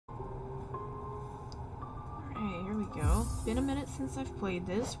we go. Been a minute since I've played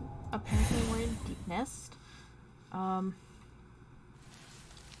this. Apparently we're in Deep Nest. I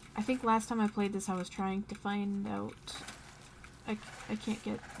think last time I played this I was trying to find out... I can't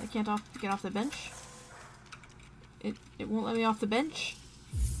get off the bench. It won't let me off the bench.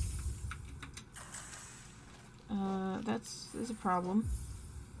 That's a problem.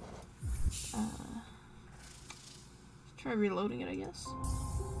 Try reloading it, I guess.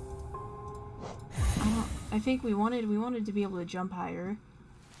 I think we wanted to be able to jump higher,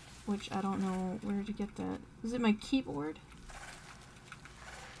 which I don't know where to get that. Is it my keyboard?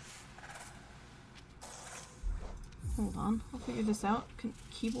 Hold on, I'll figure this out.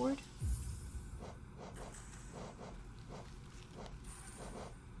 Keyboard?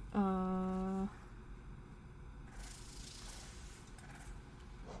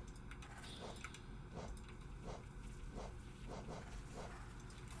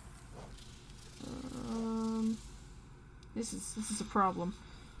 This is a problem.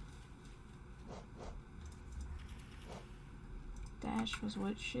 Dash was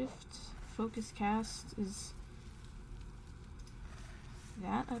what? Shift? Focus cast is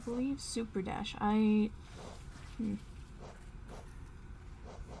that, I believe? Super dash. This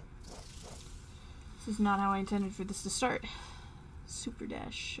is not how I intended for this to start. Super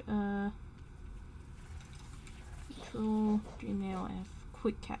dash. Control, Dreamnail F.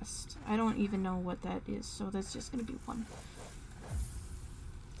 Quick cast. I don't even know what that is, so that's just gonna be 1.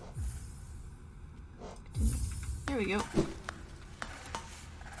 Continue. There we go.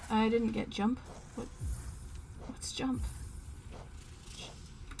 I didn't get jump. What's jump?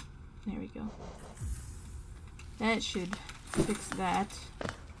 There we go. That should fix that.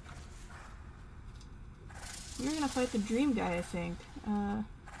 We're gonna fight the dream guy, I think.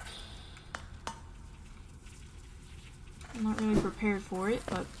 I'm not really prepared for it,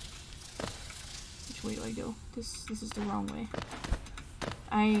 but which way do I go? This is the wrong way.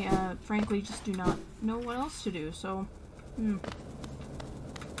 I frankly just do not know what else to do, so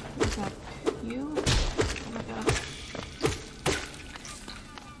attack you. Oh my god.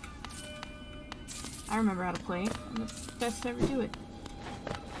 I remember how to play. I'm the best to ever do it.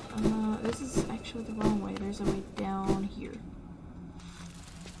 This is actually the wrong way. There's a way down here.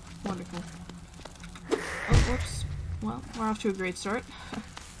 Wonderful. Oh, whoops. Well, we're off to a great start.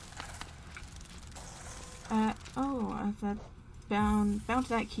 Oh, I thought bound to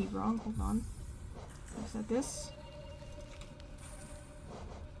that key wrong. Hold on. Is that this?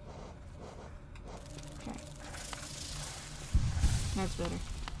 Okay. That's better.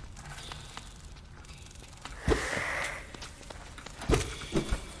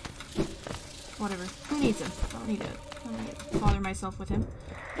 Whatever. Who needs him? I don't need to bother myself with him.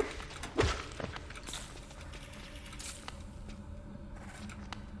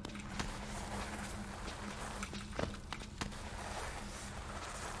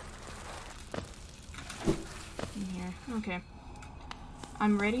 Okay.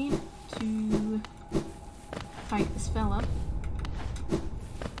 I'm ready to fight this fella.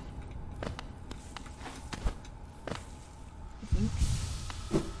 I think.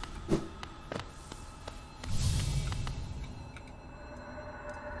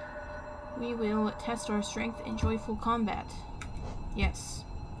 We will test our strength in joyful combat. Yes.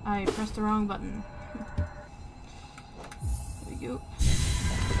 I pressed the wrong button. There we go.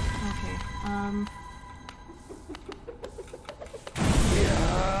 Okay,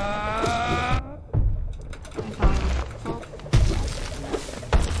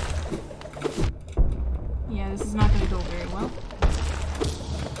 this is not going to go very well.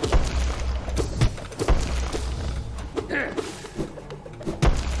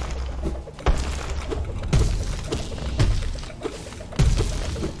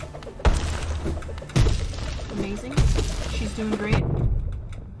 Amazing. She's doing great.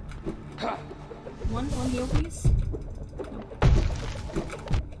 One heal, please. Nope.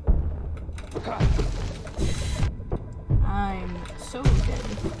 I'm so dead.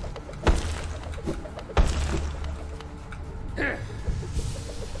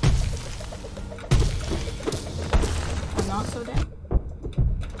 I'm not so dead.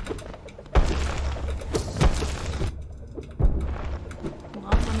 Hold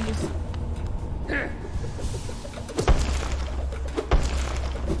on, let me just...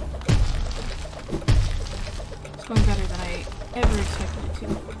 It's going better than I ever expected it to.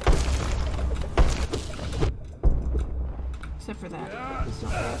 Except for that. It's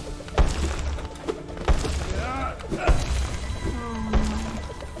not bad.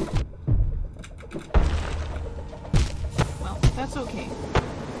 That's okay.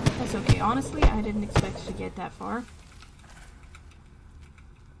 That's okay. Honestly, I didn't expect to get that far.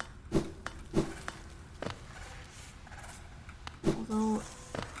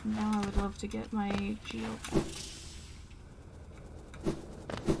 love to get my geo back.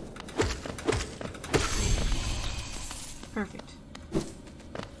 Perfect.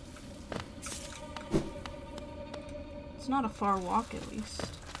 It's not a far walk, at least.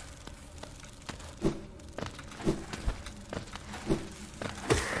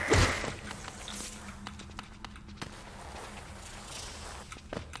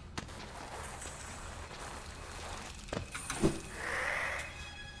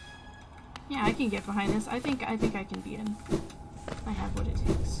 Yeah, I can get behind this. I think I can beat him. I have what it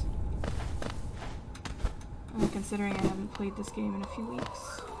takes. Considering I haven't played this game in a few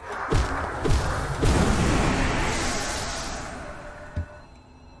weeks.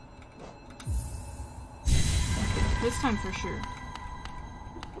 Okay, this time for sure.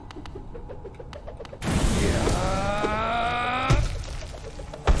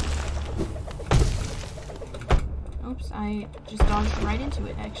 Oops, I just dodged right into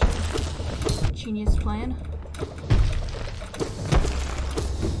it, actually. Genius plan.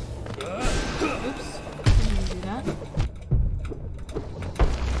 Oops. Do that.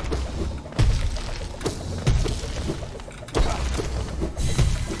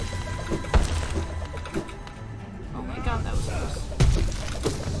 Oh my god, that was close.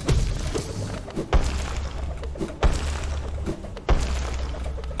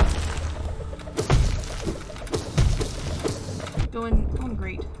 Going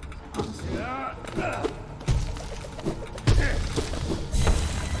great, honestly.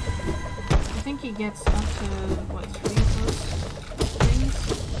 I think he gets up to, what, 3 of those things?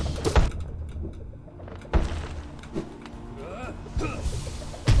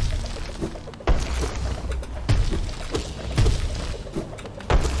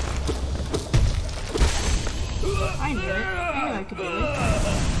 I knew it. I knew I could do it.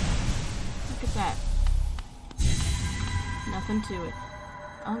 Look at that. Nothing to it.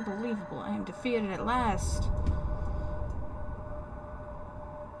 Unbelievable. I am defeated at last.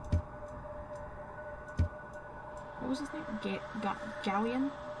 What was his name?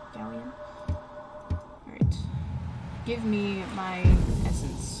 Galleon? Galleon? Alright. Give me my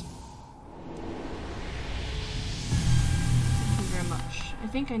essence. Thank you very much. I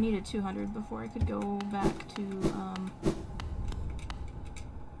think I needed 200 before I could go back to,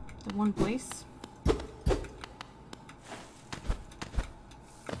 the one place.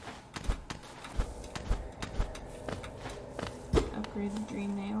 Upgrade the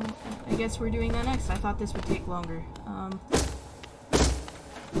dream nail. I guess we're doing that next. I thought this would take longer.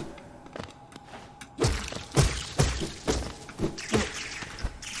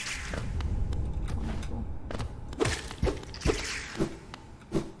 Wonderful.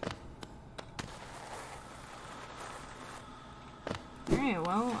 Alright,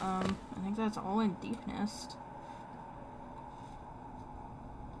 well, I think that's all in Deep Nest.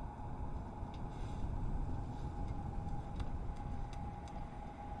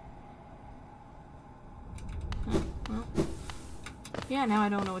 Yeah, now I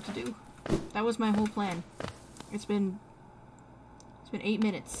don't know what to do. That was my whole plan. It's been 8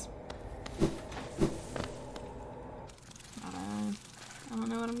 minutes. I don't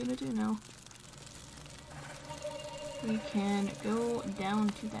know what I'm gonna do now. We can go down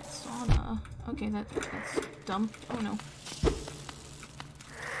to that sauna. Okay, that's dumped. Oh no.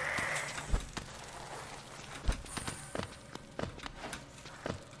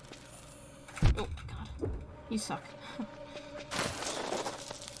 Oh god. You suck.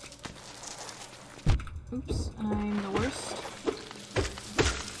 Oops, I'm the worst.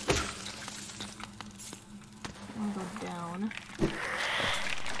 I'll go down.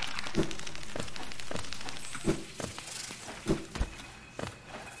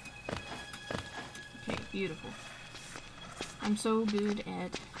 Okay, beautiful. I'm so good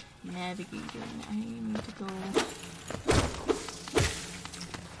at navigating. I need to go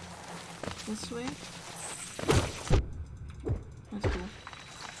this way. That's cool.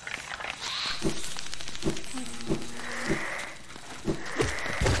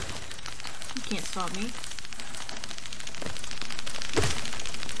 You can't stop me.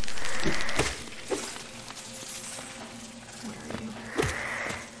 Where are you?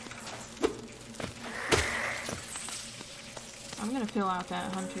 I'm gonna fill out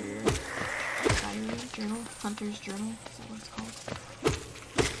that hunter diary journal. Hunter's journal. Is that what it's called?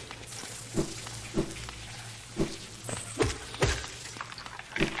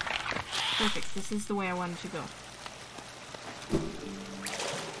 Perfect. This is the way I wanted to go.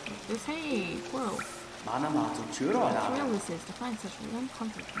 This, hey, whoa. How thrill this is to find such warm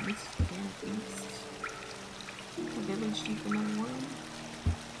comfort amidst organic beasts. A village deep in the world.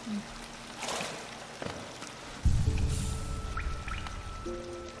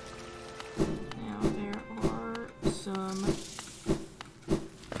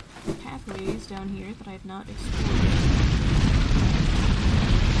 down here that I have not explored.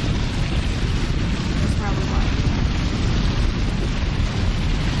 That's probably why.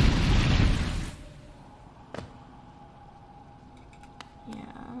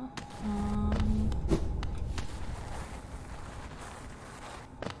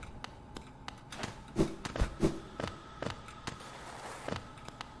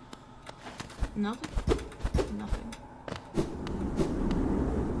 Nothing? Nothing.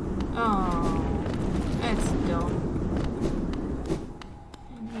 Oh, that's dumb.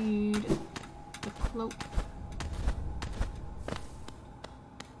 I need the cloak.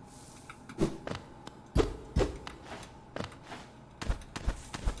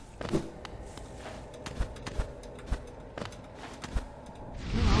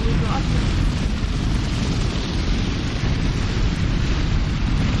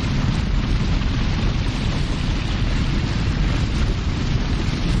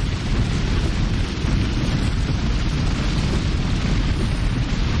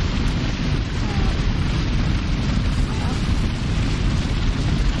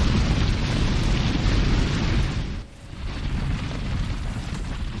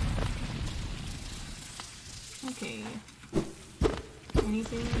 Okay.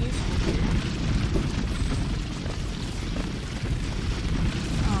 Anything useful here?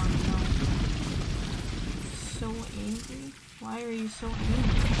 Oh no. So angry? Why are you so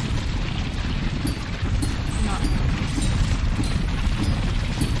angry? Not nice.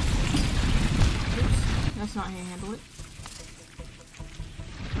 Oops. That's not how you handle it.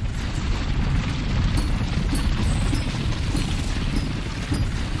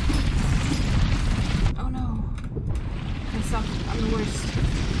 I'm the worst.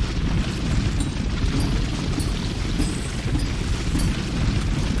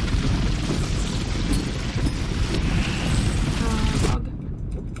 Bug.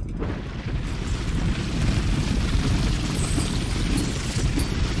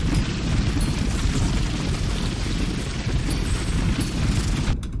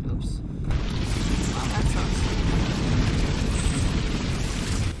 Oops. Wow, that sucks.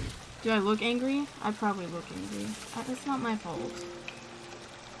 Do I look angry? I probably look angry. It's not my fault.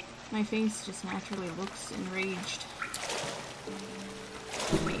 My face just naturally looks enraged.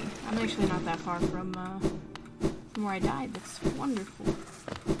 Wait, I'm actually not that far from where I died. That's wonderful.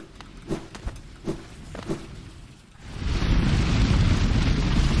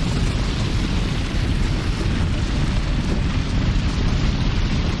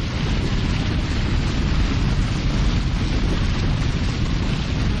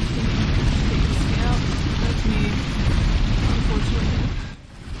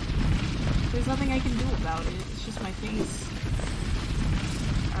 There's nothing I can do about it. It's just my face.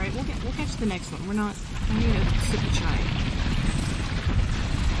 Alright, we'll catch the next one. We're not... I need a sip of chai.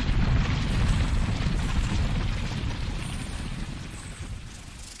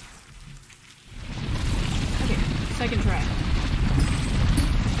 Okay, second try.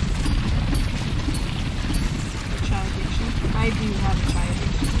 Chai addiction. I do have a chai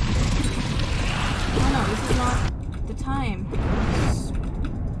addiction. Oh no, this is not the time.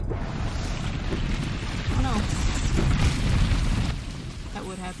 Oh no. That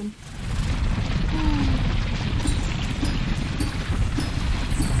would happen.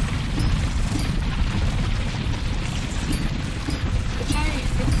 The chai,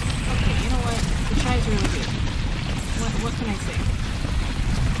 okay, you know what? The chai is really good. What can I say?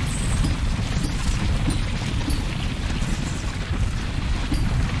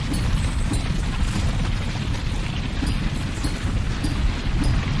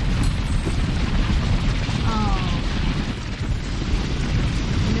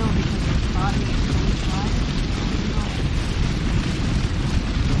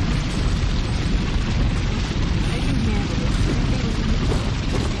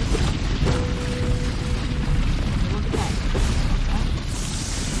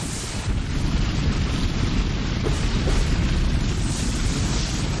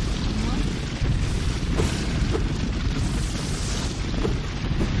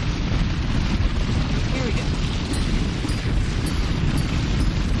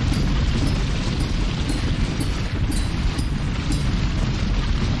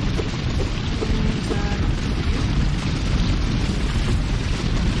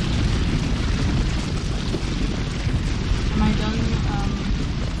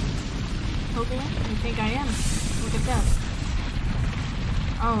 I think I am. Look at that.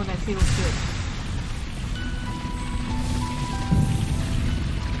 Oh, that feels good.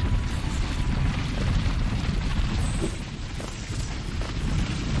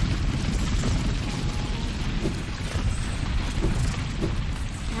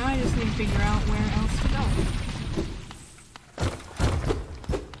 Now I just need to figure out where else to go.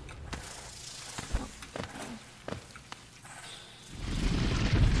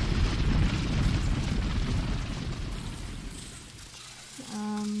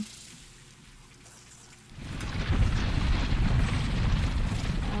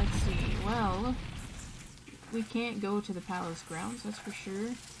 Let's see. Well, we can't go to the palace grounds, that's for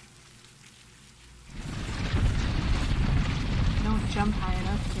sure. Don't jump high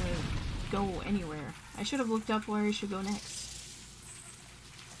enough to go anywhere. I should have looked up where I should go next.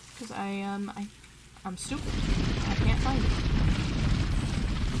 Because I'm stupid. I can't find it.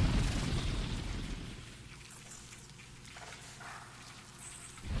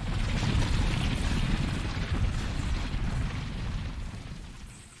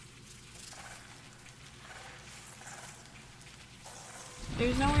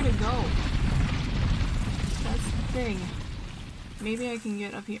 There's nowhere to go. That's the thing. Maybe I can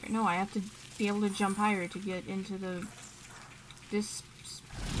get up here. No, I have to be able to jump higher to get into this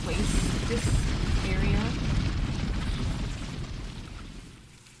place, this area.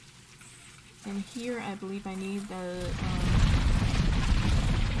 And here I believe I need the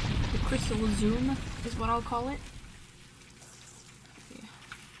crystal zoom is what I'll call it. Okay.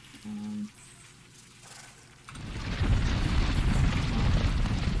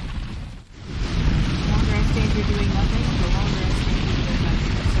 You're doing nothing, the longer I stay here doing nothing.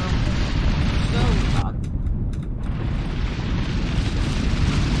 So, God.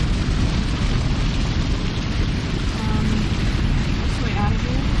 This way out of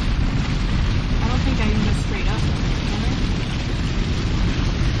here. I don't think I can go straight up, can I?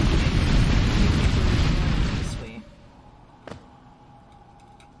 This way.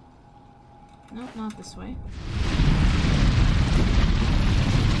 Nope, not this way.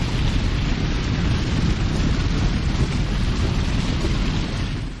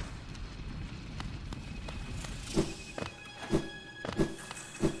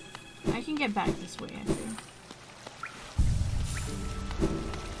 Get back this way, I think.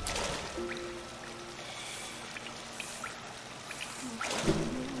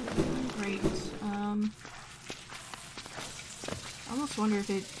 Great. I almost wonder if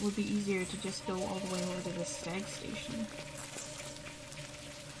it would be easier to just go all the way over to the stag station.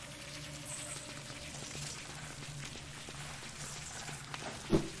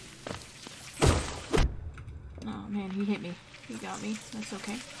 Oh man, he hit me. He got me. That's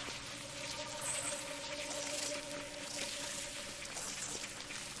okay.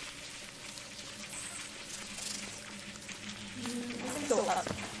 Go up.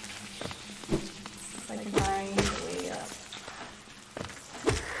 If I can find the way up.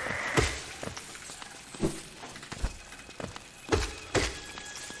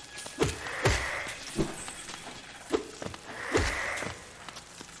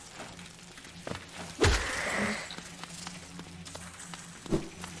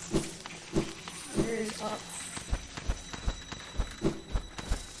 There is up.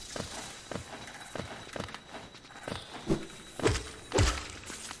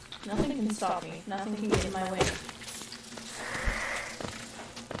 Nothing can stop me. Nothing can get in my way.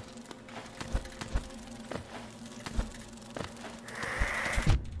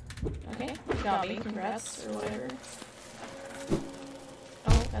 Okay, got me. Congrats, or whatever.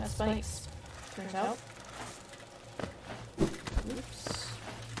 Oh, that's spikes. Turns out. Oops.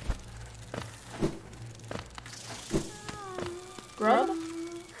 Grub?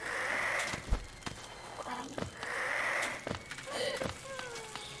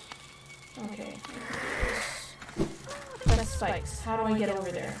 Okay. That's spikes. How do I get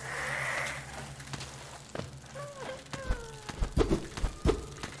over there?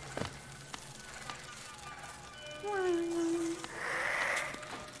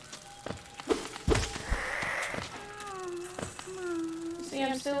 See,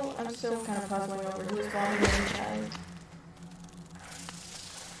 I'm still kind of puzzling over who's bombing the child.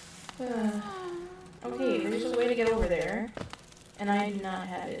 Okay, there's a way to get over there, and I do not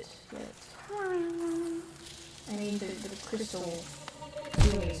have it yet. I need the crystal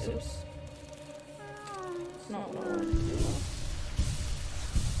zoomies. Oops. It's not what I wanted to do.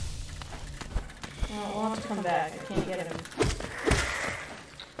 Well, we'll have to come back. I can't get him.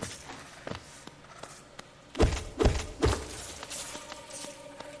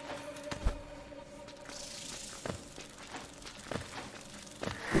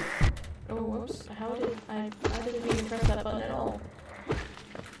 Oh, whoops. How did I didn't even press that button at all?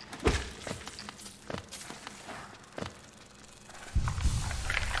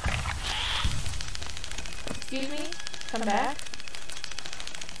 Excuse me? Come back?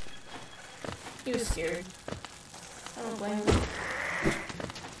 He was scared. I don't blame him.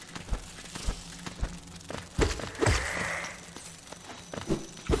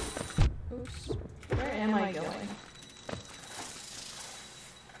 am I going?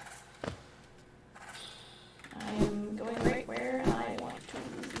 I am going right where I want to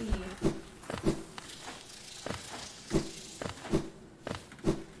be.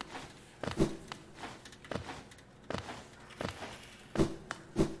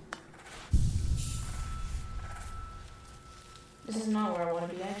 This is not where I want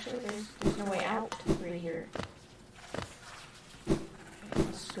to be, actually. There's no way out right here. Okay,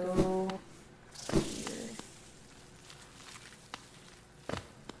 let's go here.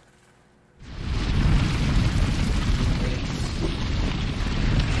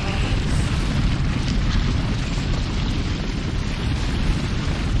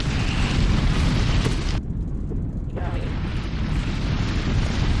 You got me.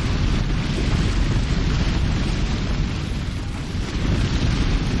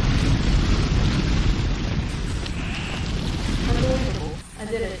 I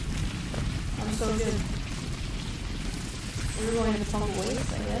did it. I'm so good. We're going to pump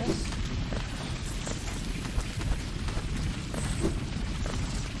weights, I guess.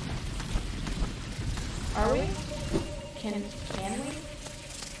 Are we? Can we?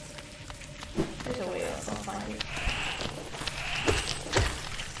 There's a way else, I'll find it.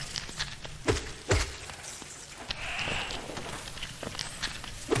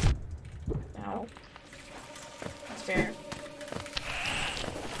 No. That's fair.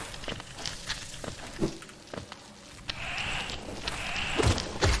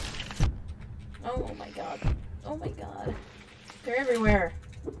 Oh my god. Oh my god. They're everywhere.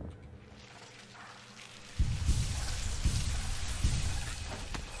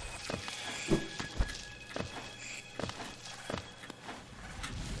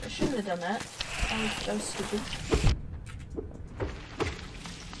 I shouldn't have done that. That was stupid.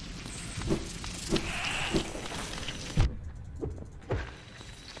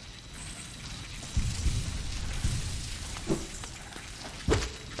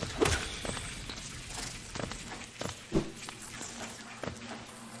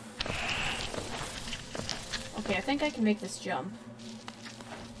 Okay, I think I can make this jump.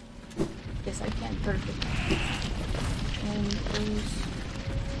 Yes, I can. Perfect. And goes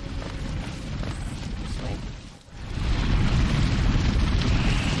this way.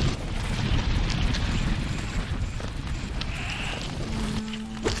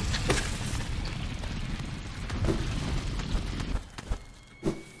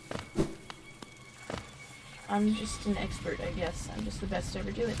 I'm just an expert, I guess. I'm just the best to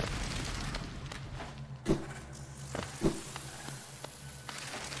ever do it.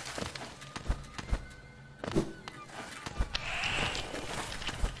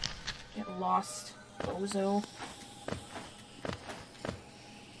 Get lost, bozo.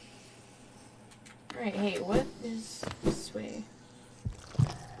 Alright, hey, what is this way?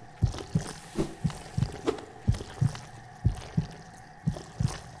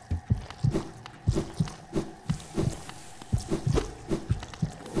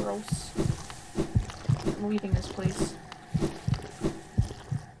 Gross. I'm leaving this place.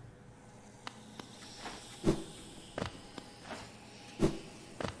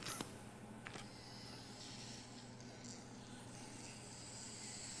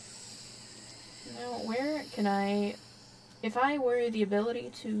 Now, where can I... If I were the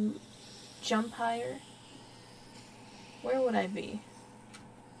ability to jump higher, where would I be?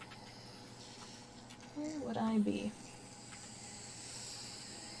 Where would I be?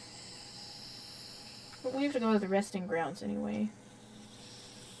 But we have to go to the resting grounds anyway.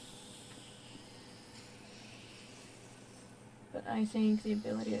 But I think the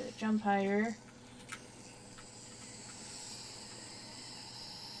ability to jump higher...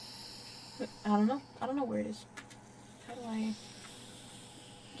 I don't know. I don't know where it is. How do I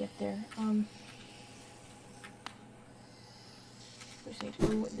get there? We just need to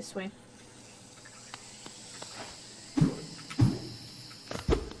go this way.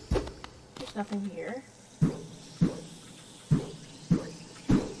 There's nothing here.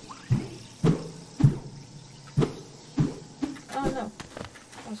 Oh no.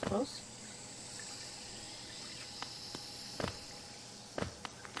 That was close.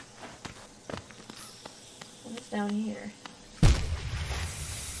 What's down here?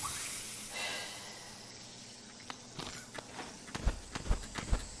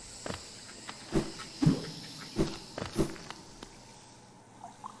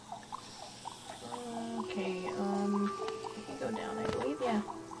 Okay, I can go down, I believe, yeah.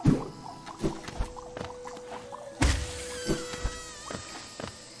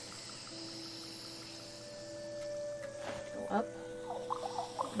 Go up.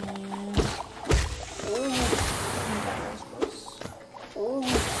 And... oh my god, that was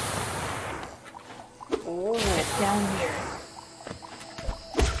down here.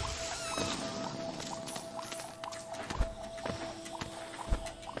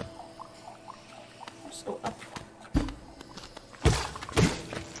 Just go up.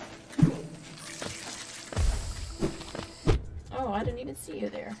 Oh, I didn't even see you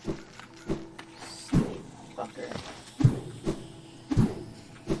there. Silly fucker.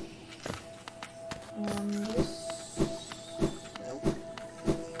 This... Nope.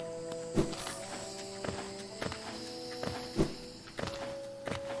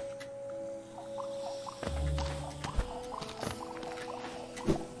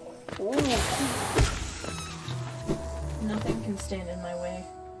 Ooh. Nothing can stand in my way.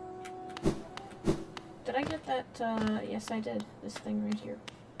 Did I get that? Yes I did. This thing right here.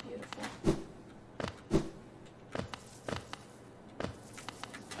 Beautiful.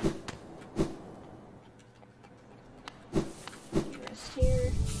 Rest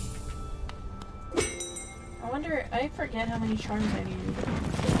here. I wonder, I forget how many charms I need.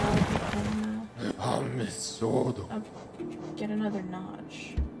 Get another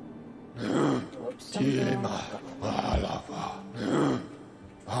notch. Whoops,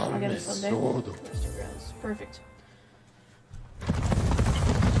 I'll get it from there. Perfect.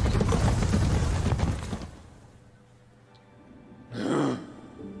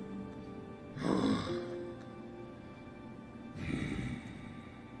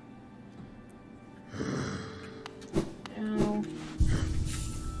 Now,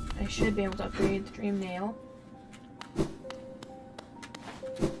 I should be able to upgrade the Dream Nail.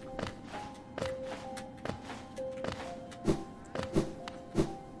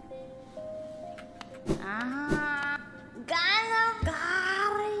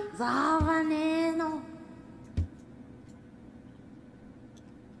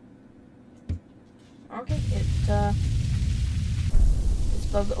 Okay, it's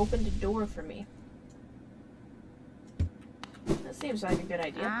opened a door for me. That seems like a good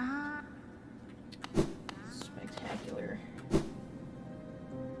idea. Spectacular.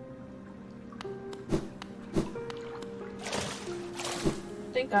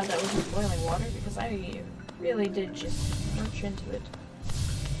 Thank God that wasn't boiling water, because I really did just lurch into it.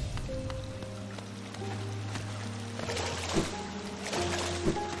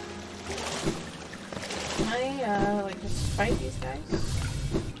 Can I, like, just fight these guys?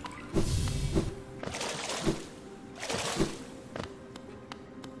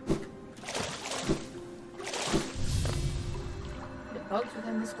 The bugs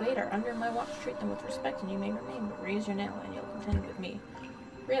within this glade are under my watch. Treat them with respect and you may remain, but raise your nail and you'll contend with me.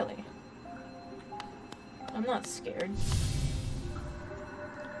 Really? I'm not scared.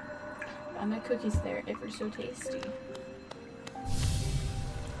 Buy my cookies there, ever so tasty.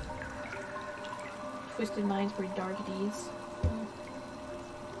 Twisted minds breed dark deeds.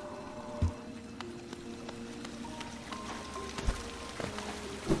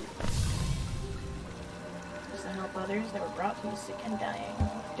 Just to help others that were brought to you sick and dying.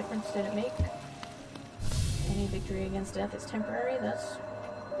 What difference did it make? Any victory against death is temporary. That's...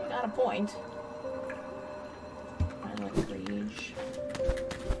 you got a point. Violent rage.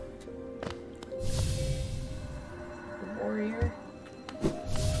 The warrior.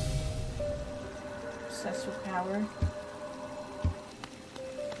 Obsessed with power.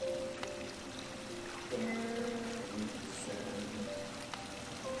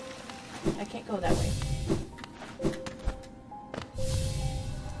 I can't go that way.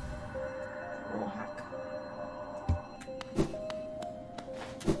 Rollhack.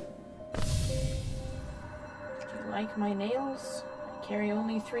 Do you like my nails? I carry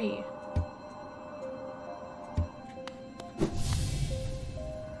only 3.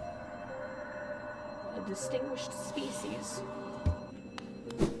 Distinguished species.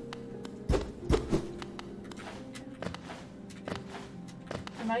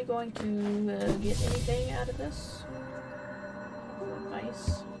 Am I going to get anything out of this?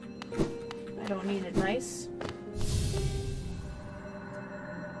 Advice? I don't need advice.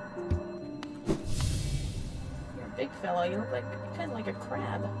 You're a big fellow. You look like kind of like a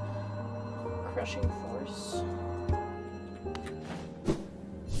crab. Crushing force.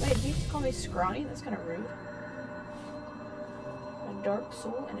 Wait, did you just call me scrawny? That's kind of rude. A dark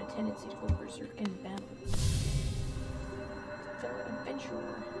soul and a tendency to go berserk in battle. Fellow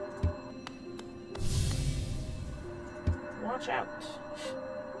adventurer. Watch out.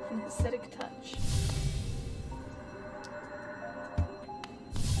 An aesthetic touch.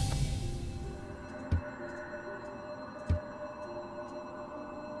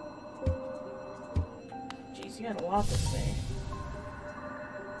 Jeez, you had a lot to say.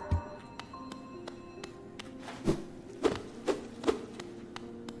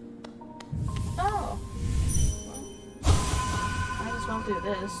 do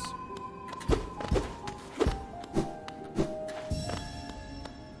this.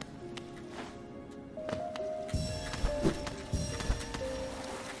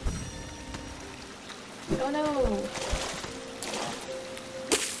 Oh no!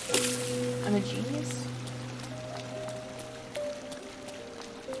 I'm a genius?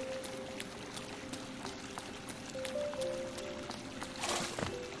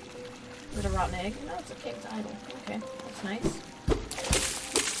 Is it a rotten egg? No, it's a king's idol. Okay, that's nice.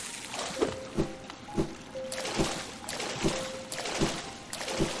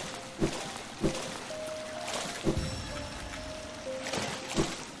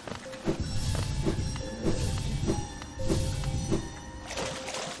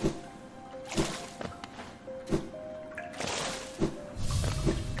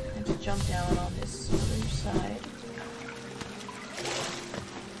 Jump down on this other side.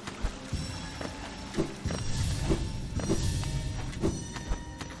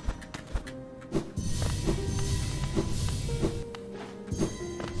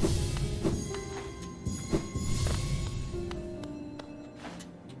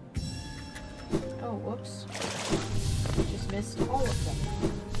 Oh, whoops. Just missed all of them.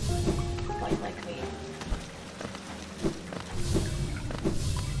 Quite like me.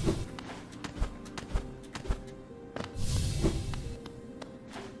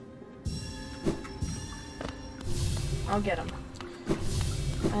 I'll get him.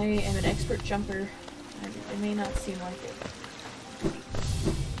 I am an expert jumper. It may not seem like it.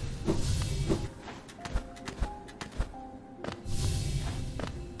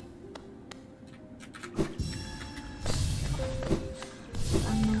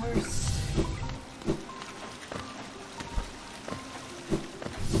 I'm the worst.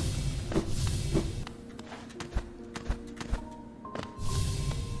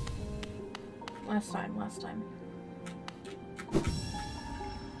 Last time.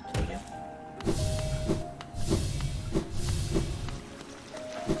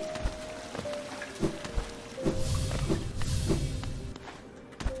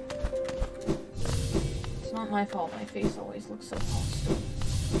 It's not my fault, my face always looks so hostile.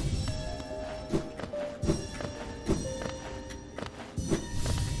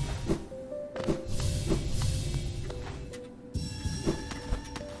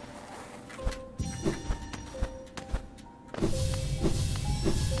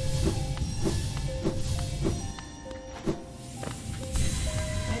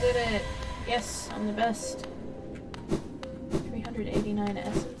 Yes, I'm the best. 389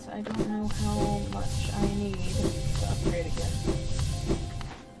 essence. I don't know how much I need to upgrade again.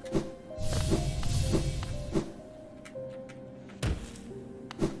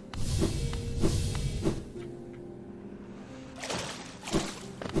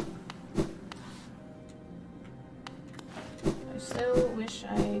 I still wish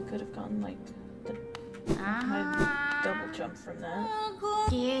I could have gotten like my double jump from that.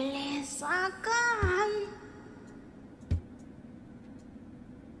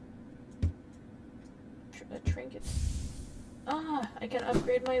 A trinket. Ah, I can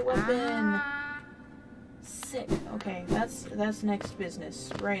upgrade my weapon. Sick. Okay, that's next business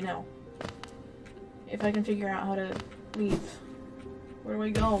right now. If I can figure out how to leave. Where do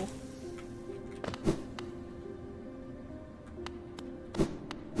we go?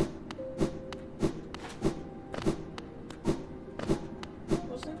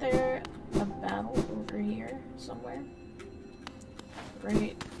 Wasn't there a battle over here somewhere?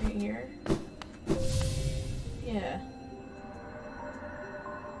 Right here? Yeah.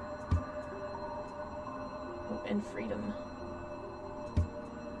 Hope and freedom.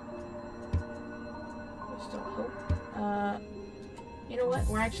 There's still hope. You know what?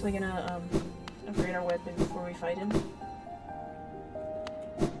 We're actually gonna upgrade our weapon before we fight him.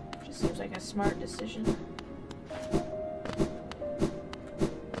 Just seems like a smart decision.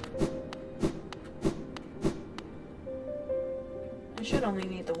 I should only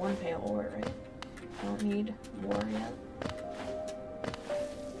need the one pale ore, right? I don't need more yet.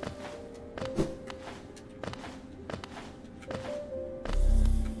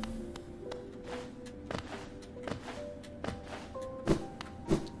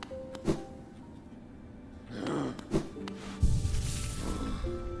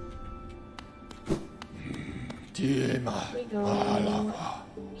 We go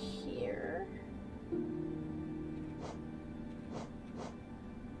here.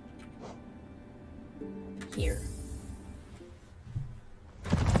 Here.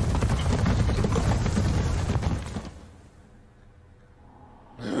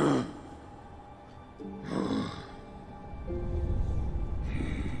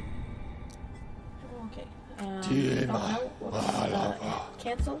 Okay. Oh no, whoops.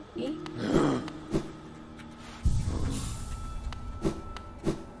 Cancel? E?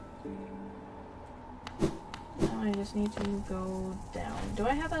 Now I just need to go down. Do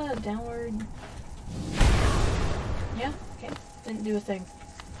I have a downward? Yeah, okay. Didn't do a thing.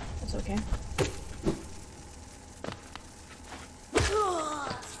 That's okay.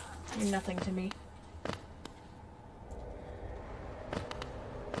 You're nothing to me.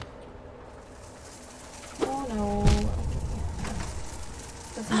 Oh no.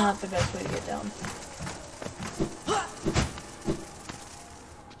 That's not the best way to get down.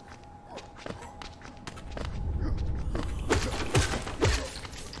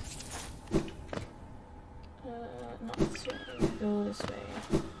 Not this way. Go this way.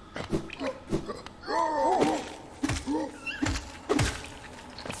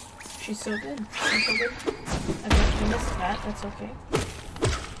 She's so good. She's so good. I bet you missed that. That's okay.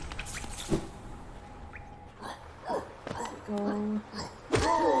 Go.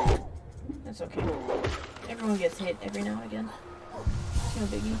 That's okay. Everyone gets hit every now and again. It's no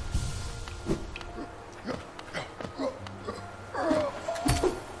biggie.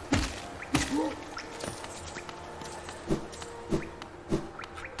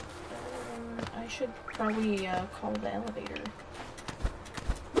 I should probably call the elevator.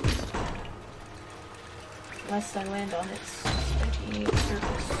 Lest I land on its spiky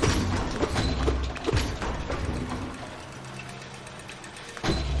surface.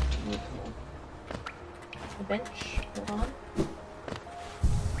 A bench, hold on.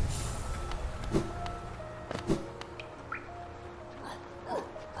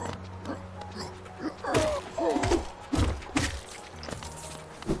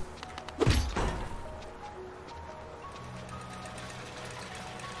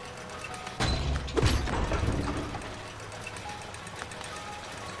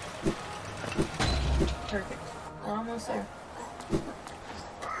 Perfect. We're almost there.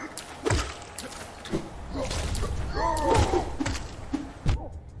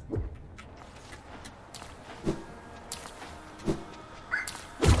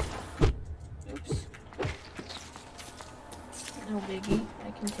 Oops. No biggie.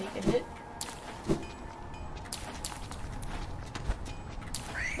 I can take a hit.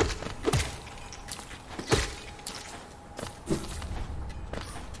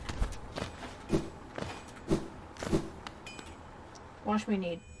 Wash me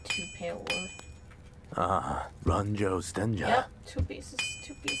need 2 pale ore. Ah, Ranjo Stenja. Yep, 2 pieces,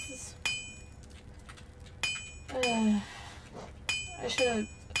 2 pieces. I should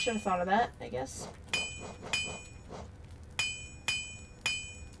have thought of that, I guess.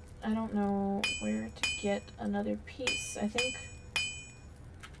 I don't know where to get another piece. I think.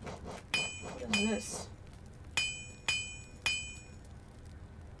 What is this?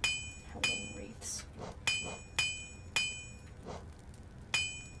 Howling wraiths.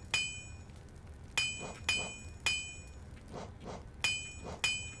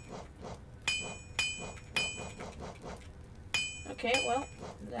 Okay, well,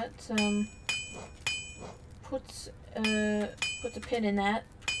 that puts a pin in that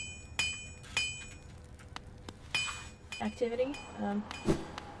activity.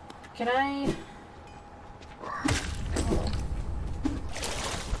 Can I? Oh.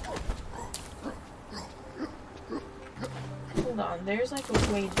 Hold on, there's like a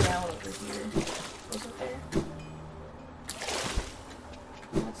way down over here, wasn't there?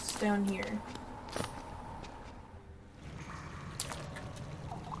 What's down here?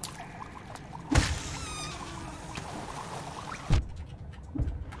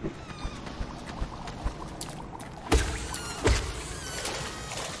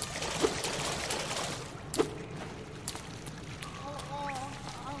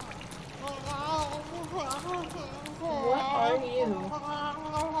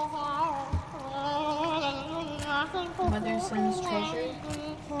 Mother sends treasure.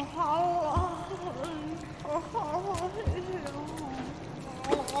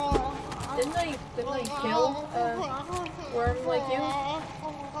 Didn't I kill a worm like you?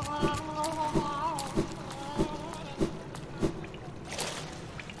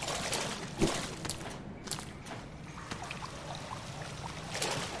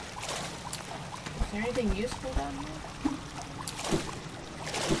 Is there anything useful down here?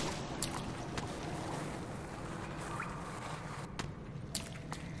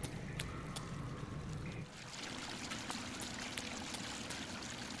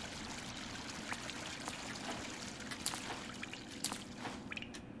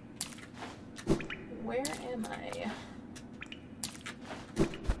 Where am I?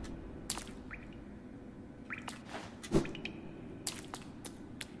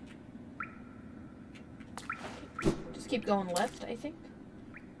 Just keep going left, I think.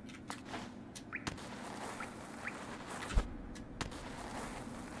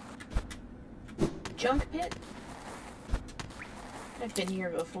 gunk pit? I've been here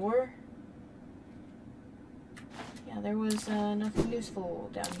before. Yeah, there was nothing useful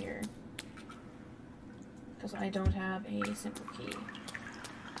down here. Because I don't have a simple key.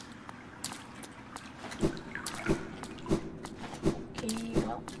 Okay,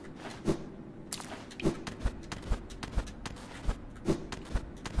 well.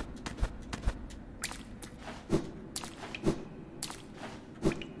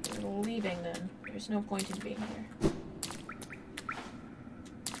 We're leaving then. There's no point in being here.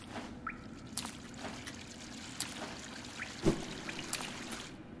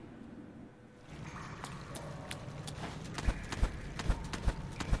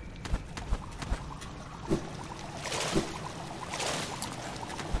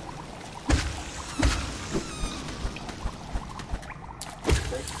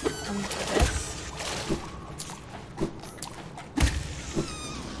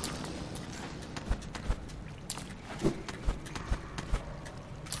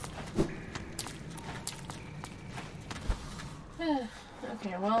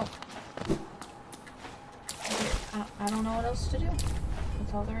 Okay, well, I don't know what else to do.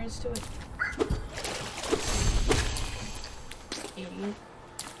 That's all there is to it. Idiot.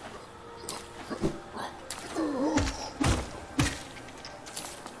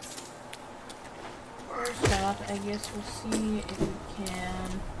 First up, I guess we'll see if we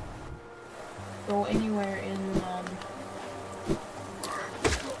can go anywhere in,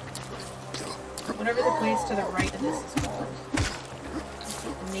 whatever the place to the right of this is called.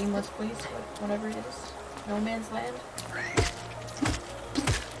 The nameless place, whatever it is. No Man's Land.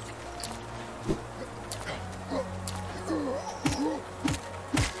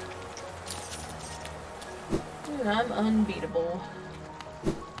 Dude, I'm unbeatable.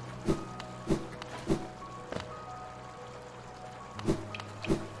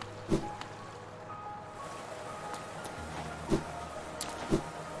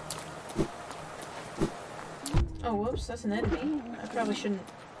 Oh, whoops, that's an enemy. I probably shouldn't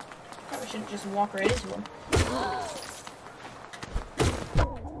just walk right into him.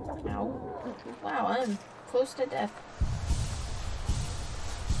 Ow. Wow, I'm close to death.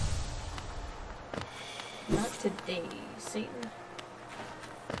 Not today, Satan.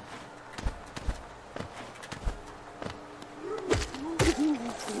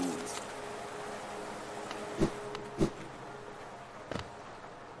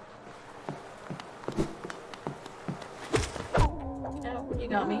 Ow, you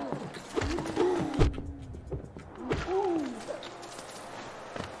got me.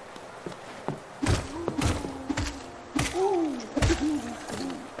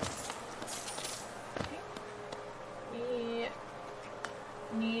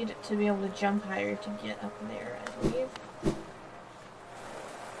 To be able to jump higher to get up there, I believe.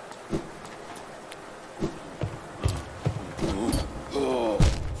 Oh.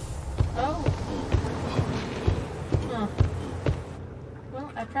 Huh.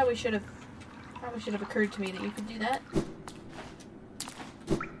 Well, I probably should have occurred to me that you could do that.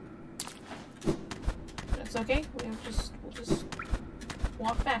 But it's okay. We'll just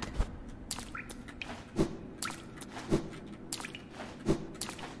walk back.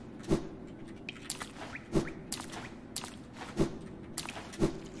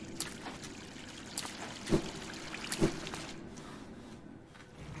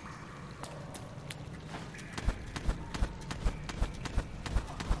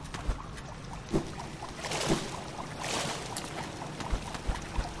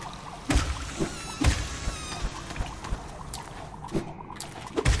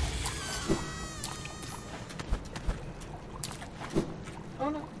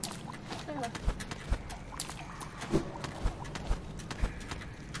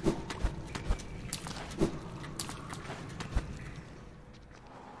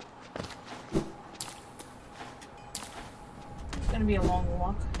 Gonna be a long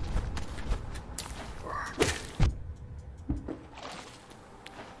walk.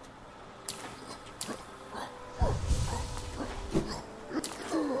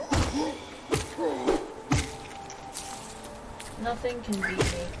 Nothing can beat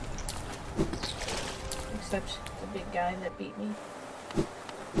me. Except the big guy that beat me.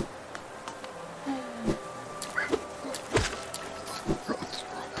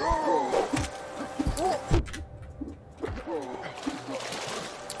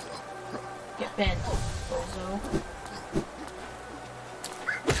 Get bent, bozo.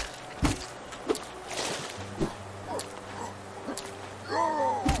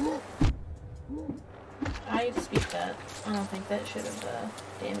 I speak that. I don't think that should have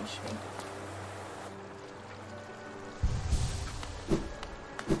damaged me.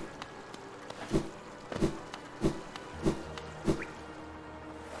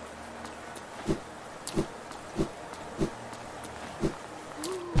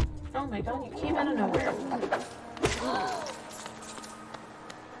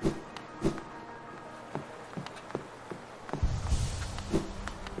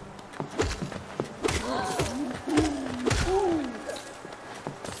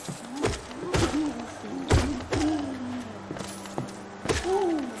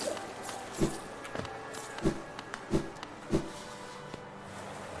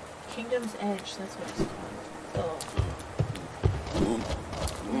 Kingdom's Edge, that's what it's called. Oh.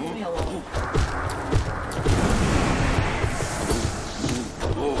 Leave me alone.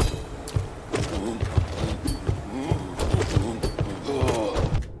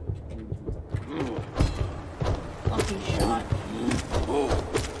 Lucky shot.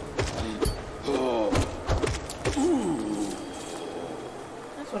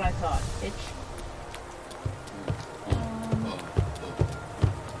 That's what I thought, bitch.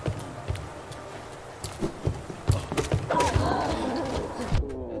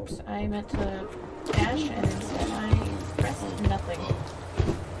 I meant to dash and instead I pressed nothing.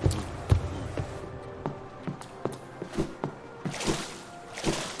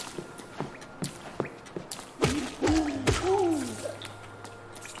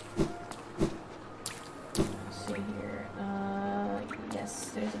 Let's see here. Yes,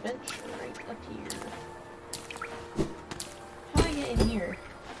 there's a bench right up here. How do I get in here?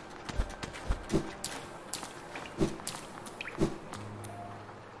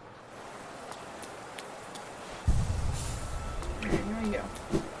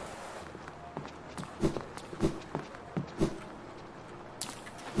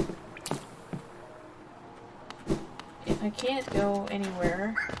 I can't go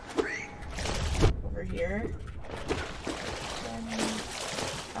anywhere over here, then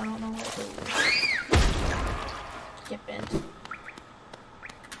I don't know what to do. Get bent.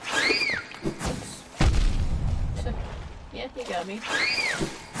 Oops. Yeah, you got me.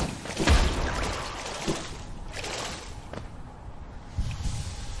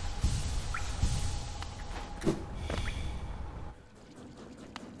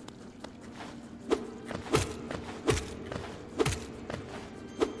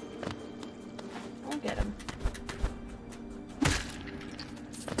 Get him.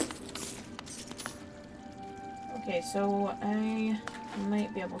 Okay, so I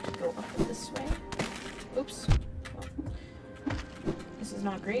might be able to go up this way. Oops. Well, this is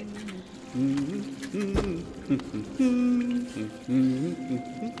not great. I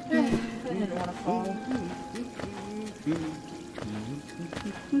didn't want to fall.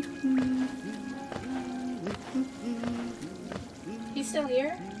 He's still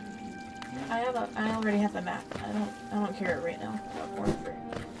here? I already have the map. I don't care right now about Forever.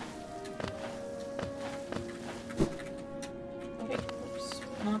 Okay, oops.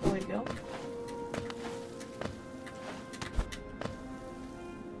 Not the way to go.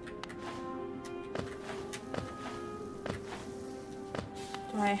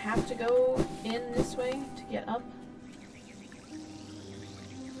 Do I have to go in this way to get up?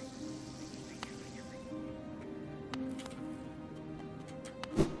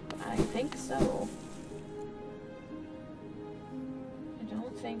 I think so. I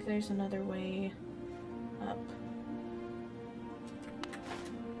don't think there's another way up.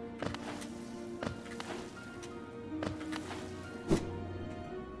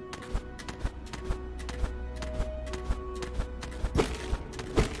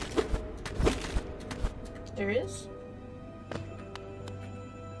 There is?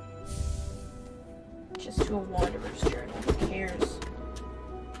 Just to a wanderer's journal. Who cares?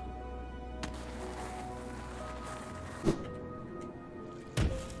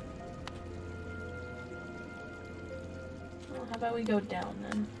 How about we go down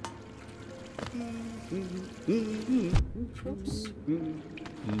then? Oops.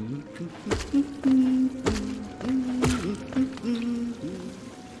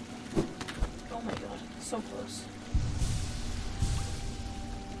 Oh my god, so close.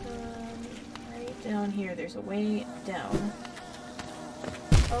 Right down here, there's a way down.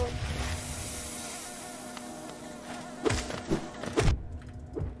 Oh.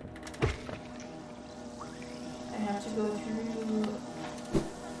 I have to go through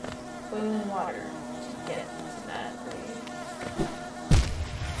boiling water to get to that way.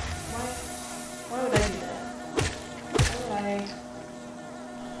 Why would I do that? Why would I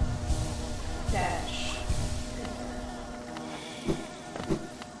dash?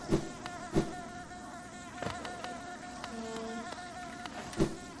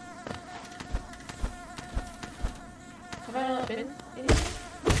 Have I not been anything?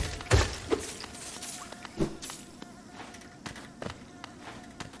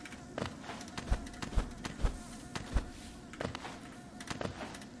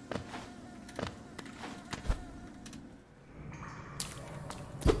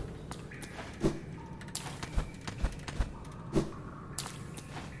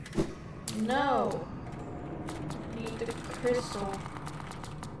 No! I need the crystal.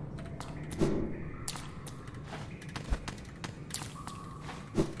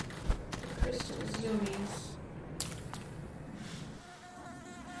 Crystal zoomies.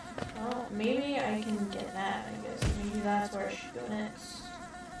 maybe I can get that, I guess. Maybe that's where I should go next.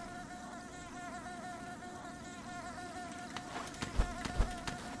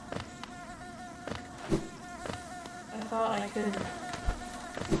 I thought I couldn't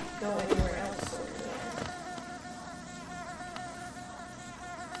go anywhere else over there.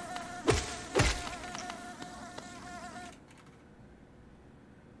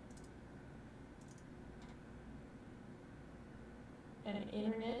 An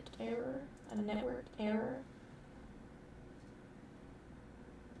internet error? A network error?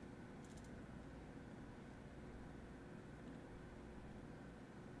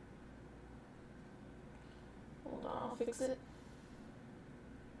 Hold on, I'll fix it.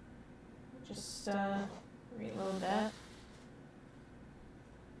 Just reload that.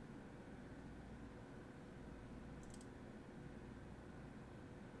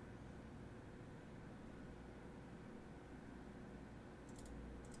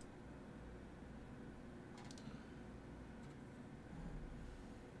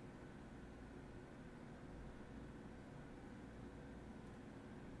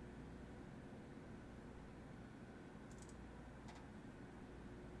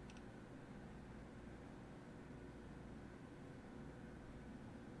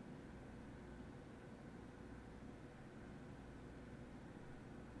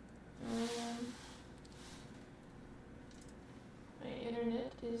 My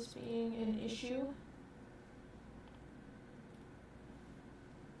internet is being an issue.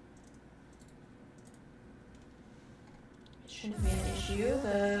 It shouldn't be an issue.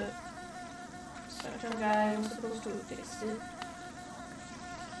 The Spectrum guy was supposed to have fixed it.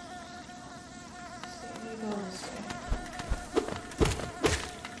 So let me go this way.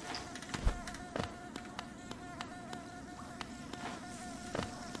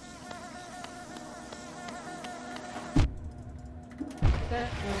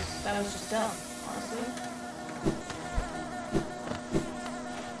 That was just dumb, honestly.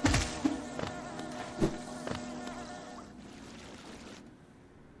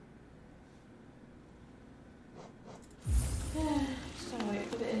 Just gotta wait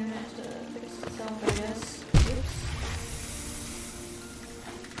for the internet to fix itself, I guess. Oops.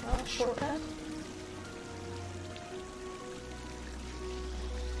 Well, shortcut.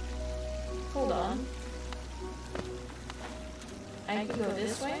 Hold on. I can go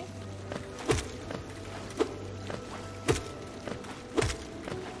this way?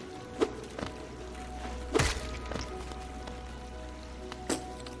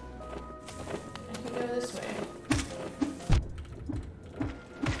 I can go this way.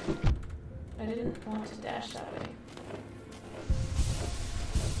 I didn't want to dash that way.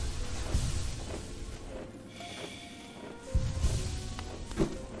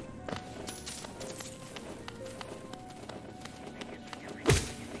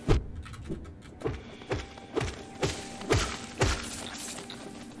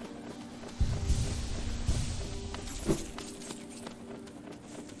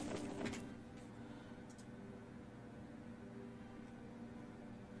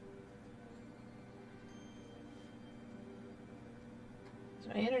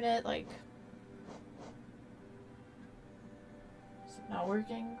 My internet, like, is it not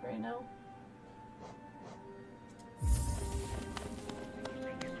working right now?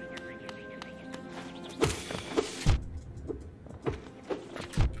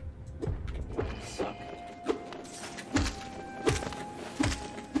 Suck.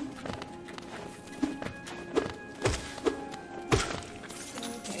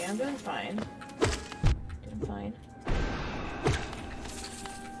 Okay, I'm doing fine. Doing fine.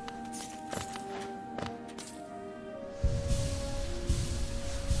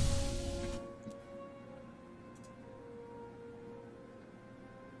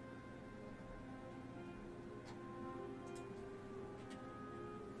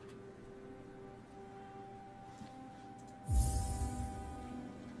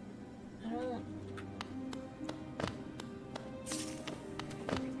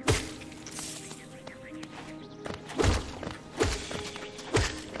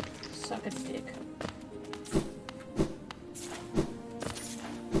 Suck a dick.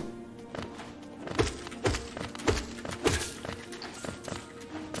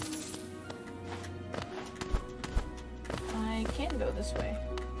 I can go this way.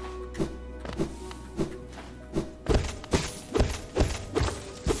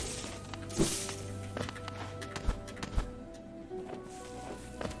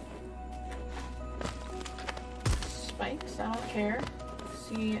 Spikes, I don't care.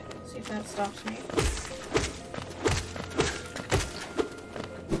 See if that stops me.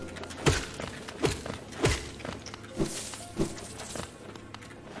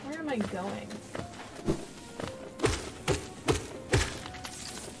 Where am I going?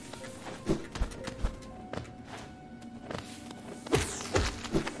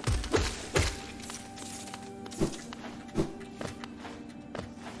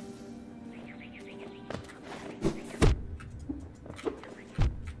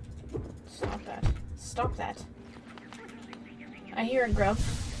 Stop that. Stop that. I hear a grub.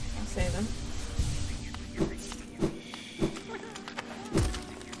 I'll save him.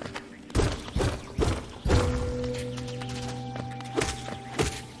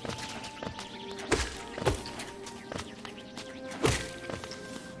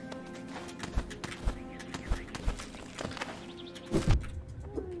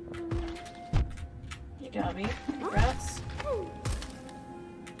 Got me. Rats.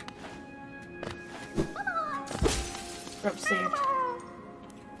 Grub saved.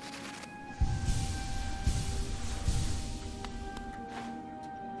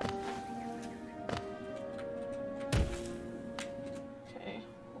 Okay,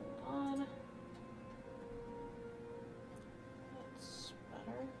 hold on. That's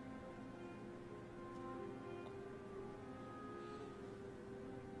better.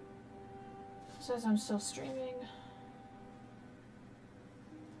 Says I'm still streaming.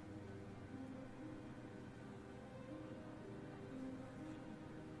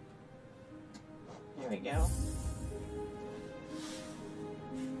 There we go.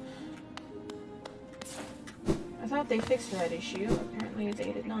 I thought they fixed that issue. Apparently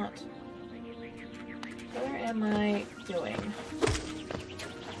they did not. Where am I going?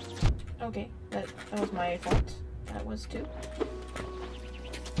 Okay, that was my fault. That was too.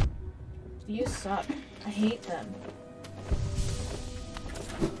 You suck. I hate them.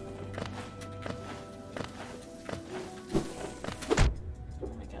 Oh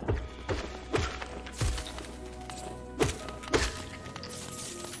my god.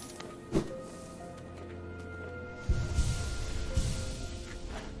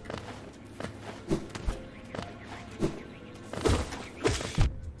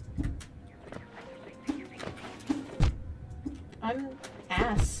 I'm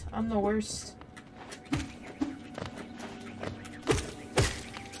ass. I'm the worst.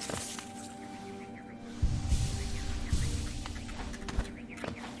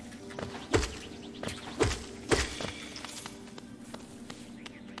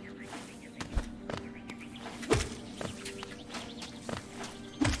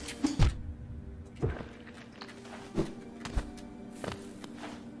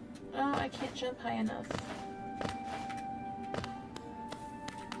 Oh, I can't jump high enough.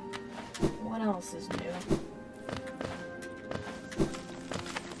 What else is new?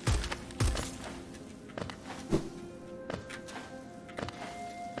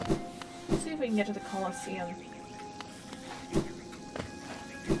 Let's see if we can get to the Colosseum. Oh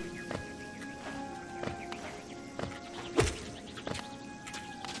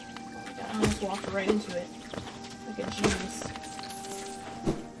my god, I almost walked right into it. Like a genius.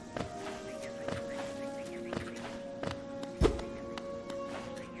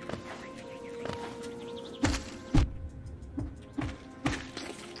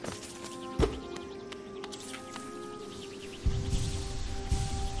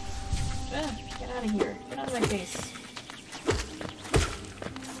 Get out of here. Get out of my face.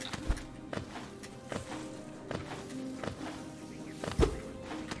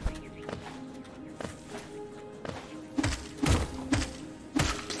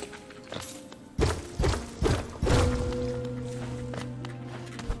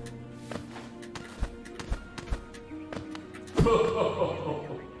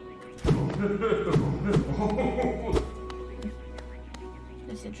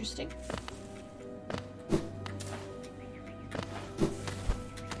 That's interesting.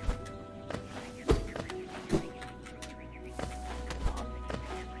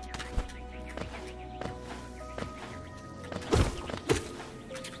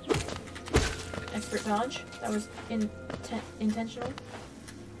 Expert dodge. That was intentional.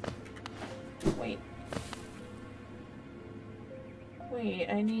 Wait. Wait,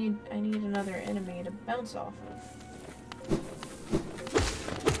 I need another enemy to bounce off of.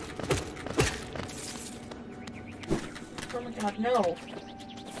 Oh my god, no!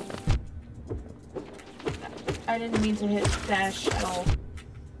 I didn't mean to hit dash at all.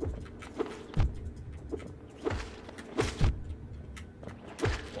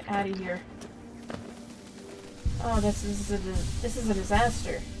 Get out of here. Oh, this is a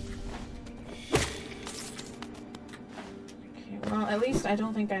disaster. Okay, well, at least I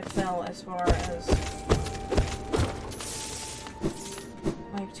don't think I fell as far as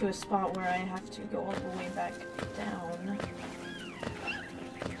like to a spot where I have to go all the way back down.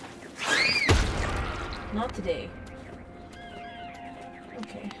 Not today.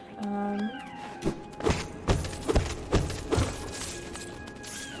 Okay,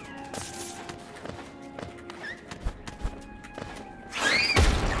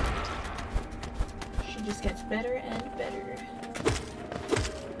 she just gets better and better.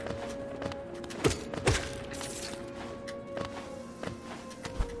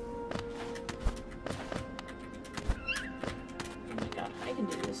 Oh my god, I can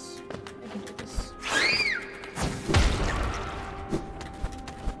do this. I can do this.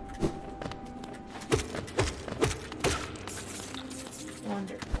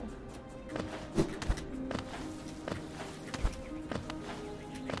 Wonderful.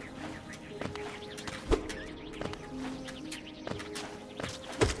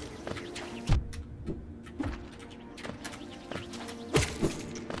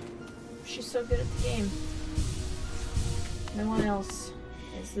 She's so good at the game. No one else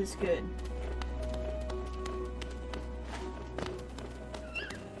is this good.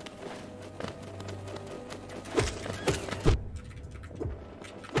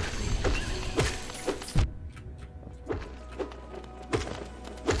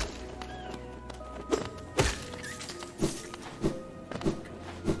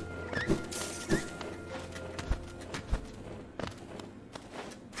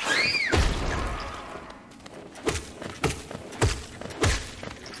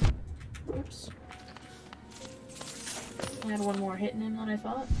 Oops. I had one more hitting him than I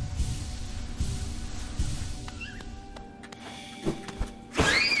thought.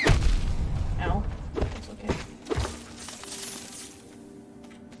 Ow. That's okay.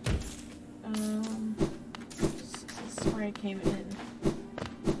 This is where I came in.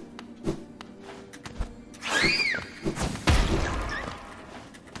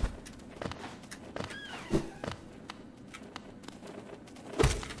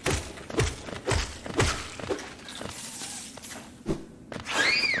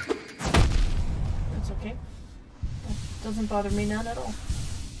 Okay. That doesn't bother me none at all.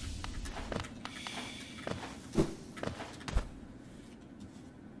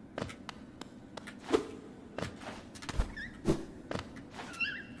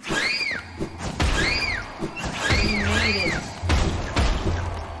 We made it.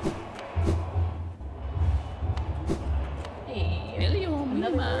 Hey,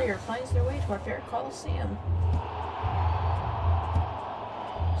 another warrior finds their way to our fair Colosseum.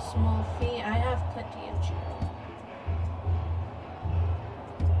 Small fee. I have plenty of judo.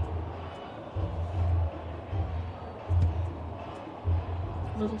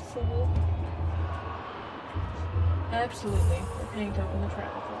 Little fool. Absolutely. We're paying to open the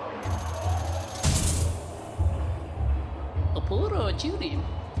travel for here. Opuro Judy.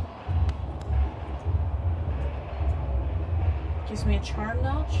 Gives me a charm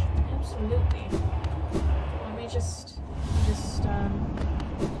notch? Absolutely. Let me just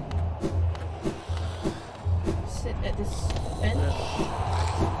sit at this bench.